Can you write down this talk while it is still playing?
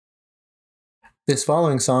This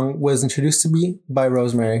following song was introduced to me by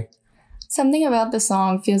Rosemary. Something about the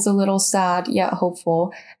song feels a little sad yet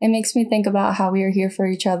hopeful. It makes me think about how we are here for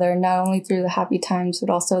each other, not only through the happy times, but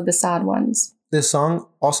also the sad ones. This song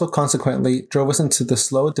also consequently drove us into the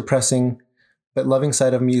slow, depressing, but loving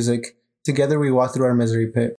side of music. Together we walked through our misery pit.